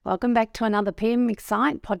Welcome back to another PM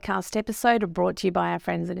Excite podcast episode brought to you by our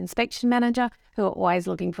friends at Inspection Manager, who are always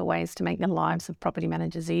looking for ways to make the lives of property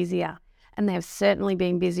managers easier. And they've certainly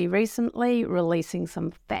been busy recently, releasing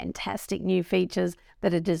some fantastic new features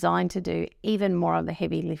that are designed to do even more of the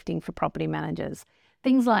heavy lifting for property managers.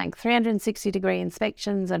 Things like 360-degree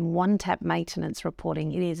inspections and one-tap maintenance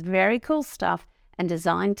reporting. It is very cool stuff and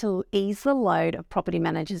designed to ease the load of property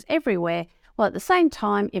managers everywhere, while at the same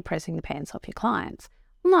time impressing the pants off your clients.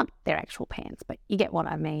 Not their actual pants, but you get what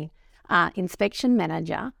I mean. Inspection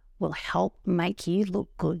Manager will help make you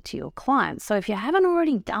look good to your clients. So if you haven't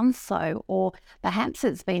already done so, or perhaps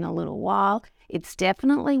it's been a little while, it's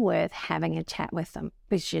definitely worth having a chat with them,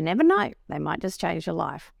 because you never know, they might just change your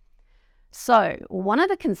life. So one of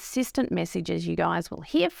the consistent messages you guys will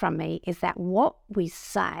hear from me is that what we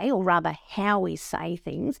say, or rather how we say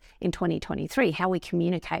things in 2023, how we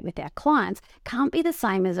communicate with our clients, can't be the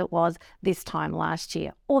same as it was this time last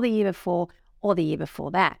year, or the year before, or the year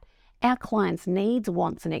before that. Our clients' needs,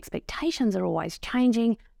 wants, and expectations are always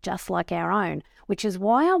changing, just like our own, which is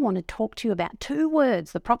why I want to talk to you about two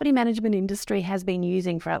words the property management industry has been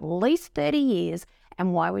using for at least 30 years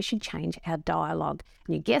and why we should change our dialogue.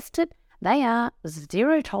 And you guessed it, they are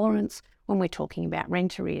zero tolerance when we're talking about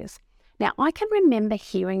rent arrears. Now, I can remember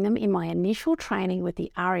hearing them in my initial training with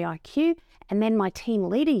the REIQ and then my team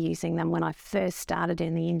leader using them when I first started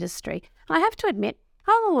in the industry. I have to admit,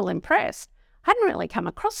 I was a little impressed. I hadn't really come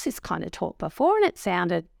across this kind of talk before, and it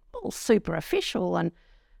sounded super official and,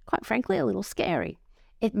 quite frankly, a little scary.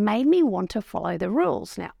 It made me want to follow the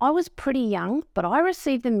rules. Now, I was pretty young, but I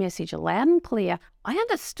received the message loud and clear. I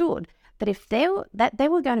understood that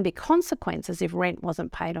there were going to be consequences if rent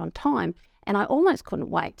wasn't paid on time, and I almost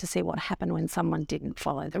couldn't wait to see what happened when someone didn't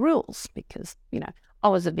follow the rules because, I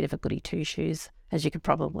was a bit of a goody two-shoes, as you could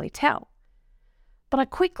probably tell. But I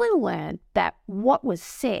quickly learned that what was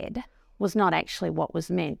said was not actually what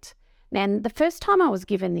was meant. Now, the first time I was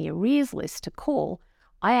given the arrears list to call,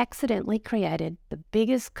 I accidentally created the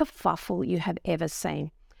biggest kerfuffle you have ever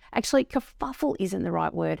seen. Actually, kerfuffle isn't the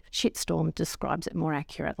right word. Shitstorm describes it more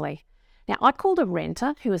accurately. Now, I called a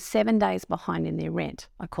renter who was 7 days behind in their rent.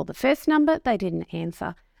 I called the first number, they didn't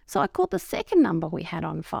answer. So I called the second number we had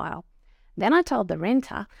on file. Then I told the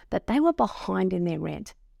renter that they were behind in their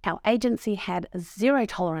rent. Our agency had a zero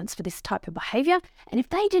tolerance for this type of behaviour, and if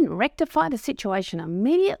they didn't rectify the situation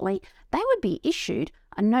immediately, they would be issued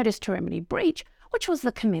a notice to remedy breach, which was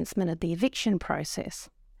the commencement of the eviction process.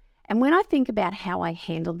 And when I think about how I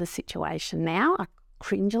handled the situation now, I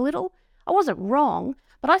cringe a little. I wasn't wrong,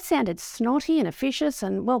 but I sounded snotty and officious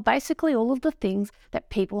and, basically all of the things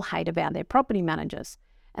that people hate about their property managers.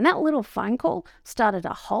 And that little phone call started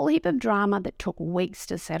a whole heap of drama that took weeks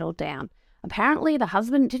to settle down. Apparently, the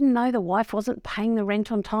husband didn't know the wife wasn't paying the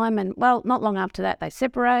rent on time, and, not long after that, they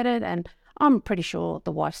separated, and I'm pretty sure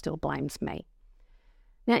the wife still blames me.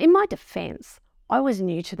 Now, in my defence, I was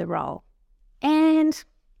new to the role and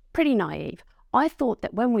pretty naive. I thought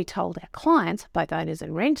that when we told our clients, both owners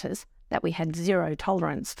and renters, that we had zero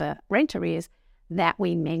tolerance for rent arrears, that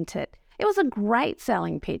we meant it. It was a great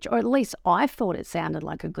selling pitch, or at least I thought it sounded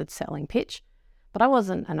like a good selling pitch, but I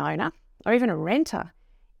wasn't an owner or even a renter.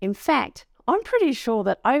 In fact, I'm pretty sure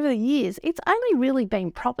that over the years, it's only really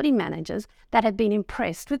been property managers that have been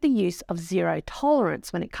impressed with the use of zero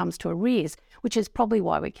tolerance when it comes to arrears, which is probably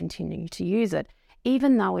why we're continuing to use it,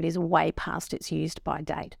 even though it is way past its used by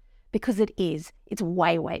date. Because it's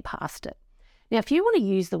way past it. Now, if you want to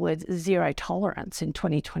use the words zero tolerance in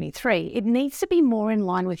 2023, it needs to be more in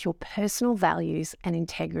line with your personal values and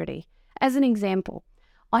integrity. As an example,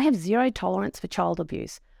 I have zero tolerance for child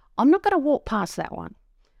abuse. I'm not going to walk past that one.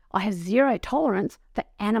 I have zero tolerance for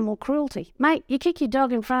animal cruelty. Mate, you kick your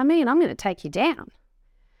dog in front of me and I'm going to take you down.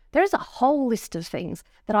 There is a whole list of things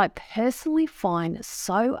that I personally find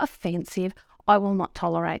so offensive, I will not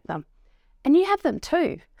tolerate them. And you have them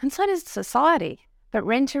too, and so does society. But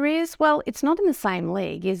rent arrears, it's not in the same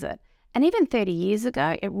league, is it? And even 30 years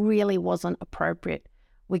ago, it really wasn't appropriate.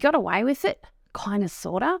 We got away with it, kind of,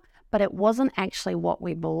 sort of, but it wasn't actually what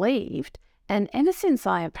we believed. And ever since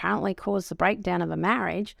I apparently caused the breakdown of a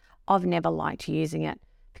marriage, I've never liked using it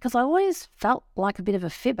because I always felt like a bit of a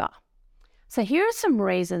fibber. So here are some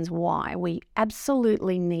reasons why we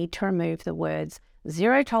absolutely need to remove the words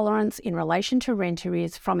zero tolerance in relation to rent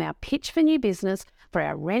arrears from our pitch for new business, for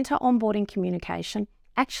our renter onboarding communication,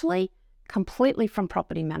 actually completely from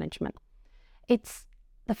property management.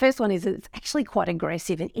 The first one is it's actually quite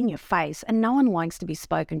aggressive and in your face, and no one likes to be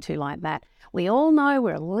spoken to like that. We all know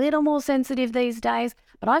we're a little more sensitive these days,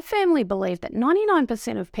 but I firmly believe that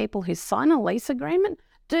 99% of people who sign a lease agreement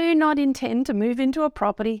do not intend to move into a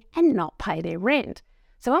property and not pay their rent.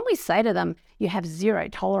 So when we say to them, you have zero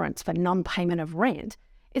tolerance for non-payment of rent,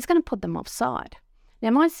 it's going to put them offside.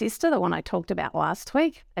 Now, my sister, the one I talked about last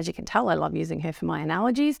week, as you can tell, I love using her for my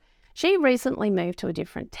analogies, she recently moved to a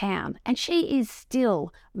different town and she is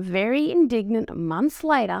still very indignant months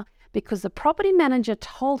later because the property manager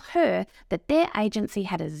told her that their agency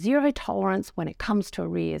had a zero tolerance when it comes to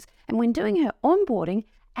arrears, and when doing her onboarding,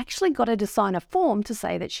 actually got her to sign a form to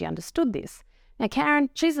say that she understood this. Now, Karen,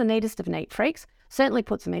 she's the neatest of neat freaks, certainly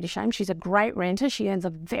puts me to shame. She's a great renter. She earns a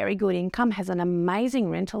very good income, has an amazing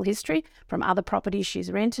rental history from other properties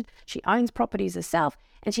she's rented. She owns properties herself,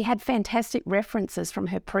 and she had fantastic references from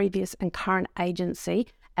her previous and current agency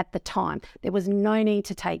at the time. There was no need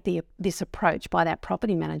to take this approach by that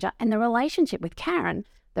property manager, and the relationship with Karen,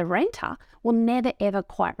 the renter, will never ever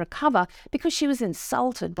quite recover because she was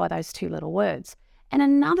insulted by those two little words. And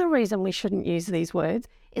another reason we shouldn't use these words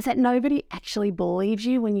is that nobody actually believes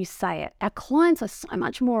you when you say it. Our clients are so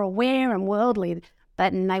much more aware and worldly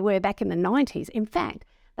than they were back in the 90s. In fact,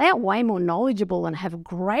 they are way more knowledgeable and have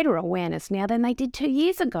greater awareness now than they did 2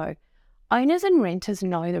 years ago. Owners and renters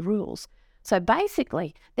know the rules. So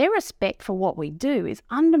basically, their respect for what we do is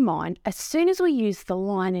undermined as soon as we use the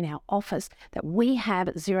line in our office that we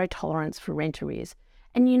have zero tolerance for rent arrears.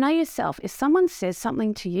 And you know yourself, if someone says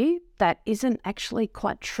something to you that isn't actually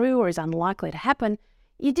quite true or is unlikely to happen,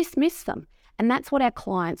 you dismiss them. And that's what our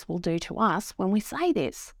clients will do to us when we say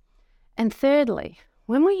this. And thirdly,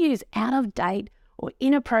 when we use out of date or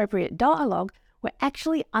inappropriate dialogue, we're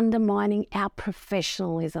actually undermining our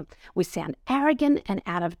professionalism. We sound arrogant and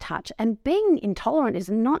out of touch, and being intolerant is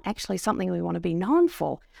not actually something we want to be known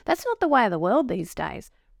for. That's not the way of the world these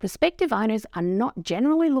days. Prospective owners are not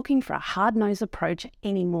generally looking for a hard-nosed approach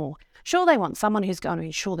anymore. Sure, they want someone who's going to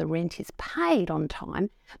ensure the rent is paid on time,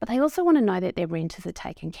 but they also want to know that their renters are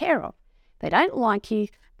taken care of. They don't like you,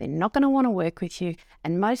 they're not going to want to work with you,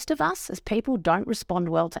 and most of us as people don't respond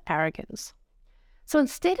well to arrogance. So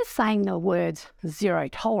instead of saying the words zero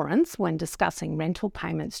tolerance when discussing rental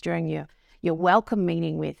payments during your welcome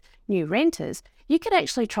meeting with new renters, you could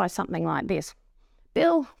actually try something like this.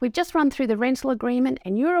 Bill, we've just run through the rental agreement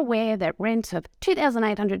and you're aware that rent of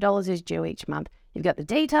 $2,800 is due each month. You've got the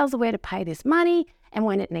details of where to pay this money and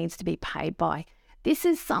when it needs to be paid by. This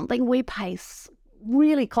is something we pay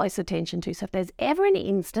really close attention to. So if there's ever an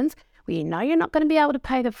instance where you know you're not going to be able to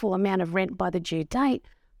pay the full amount of rent by the due date,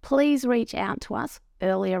 please reach out to us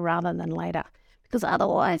earlier rather than later, because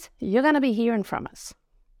otherwise you're going to be hearing from us.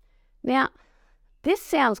 Now, this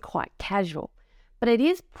sounds quite casual, but it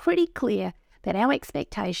is pretty clear that our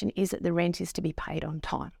expectation is that the rent is to be paid on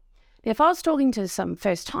time. Now, if I was talking to some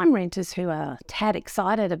first-time renters who are a tad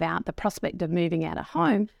excited about the prospect of moving out of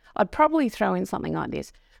home, I'd probably throw in something like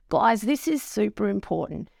this. Guys, this is super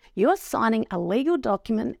important. You're signing a legal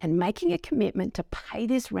document and making a commitment to pay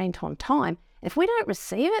this rent on time. If we don't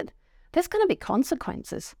receive it, there's going to be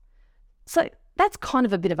consequences. So that's kind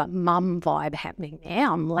of a bit of a mum vibe happening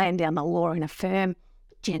now. I'm laying down the law in a firm,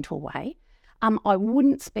 gentle way. I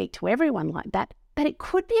wouldn't speak to everyone like that, but it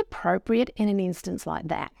could be appropriate in an instance like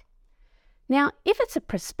that. Now, if it's a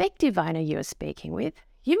prospective owner you're speaking with,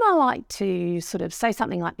 you might like to sort of say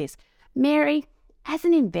something like this. Mary, as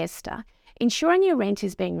an investor, ensuring your rent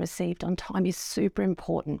is being received on time is super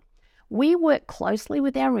important. We work closely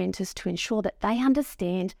with our renters to ensure that they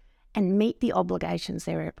understand and meet the obligations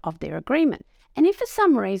of their agreement. And if for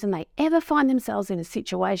some reason they ever find themselves in a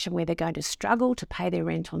situation where they're going to struggle to pay their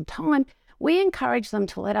rent on time, we encourage them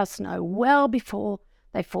to let us know well before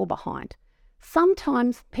they fall behind.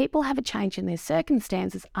 Sometimes people have a change in their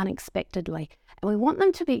circumstances unexpectedly, and we want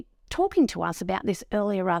them to be talking to us about this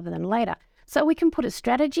earlier rather than later, so we can put a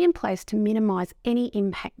strategy in place to minimise any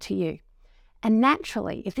impact to you. And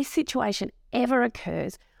naturally, if this situation ever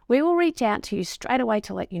occurs, we will reach out to you straight away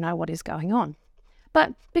to let you know what is going on.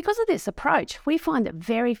 But because of this approach, we find that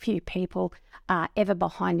very few people are ever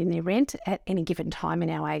behind in their rent at any given time in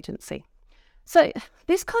our agency. So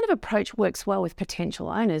this kind of approach works well with potential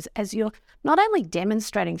owners, as you're not only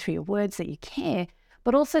demonstrating through your words that you care,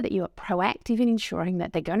 but also that you are proactive in ensuring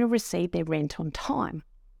that they're going to receive their rent on time.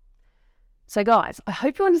 So guys, I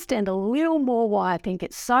hope you understand a little more why I think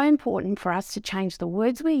it's so important for us to change the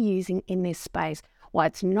words we're using in this space, why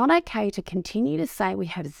it's not okay to continue to say we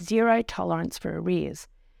have zero tolerance for arrears.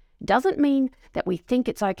 It doesn't mean that we think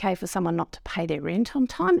it's okay for someone not to pay their rent on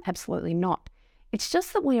time, absolutely not. It's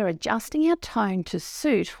just that we are adjusting our tone to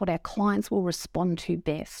suit what our clients will respond to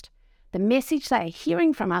best. The message they are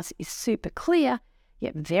hearing from us is super clear,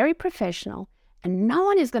 yet very professional, and no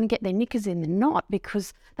one is going to get their knickers in the knot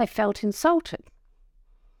because they felt insulted.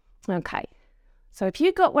 Okay, so if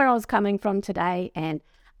you got where I was coming from today and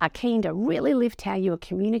are keen to really lift how you are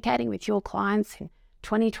communicating with your clients in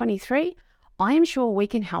 2023, I am sure we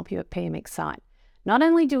can help you at PM Excite. Not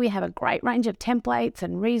only do we have a great range of templates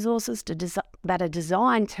and resources that are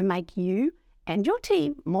designed to make you and your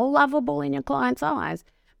team more lovable in your clients' eyes,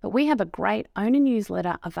 but we have a great owner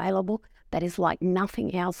newsletter available that is like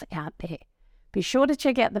nothing else out there. Be sure to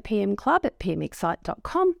check out the PM Club at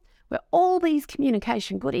pmexcite.com, where all these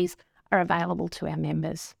communication goodies are available to our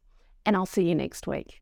members. And I'll see you next week.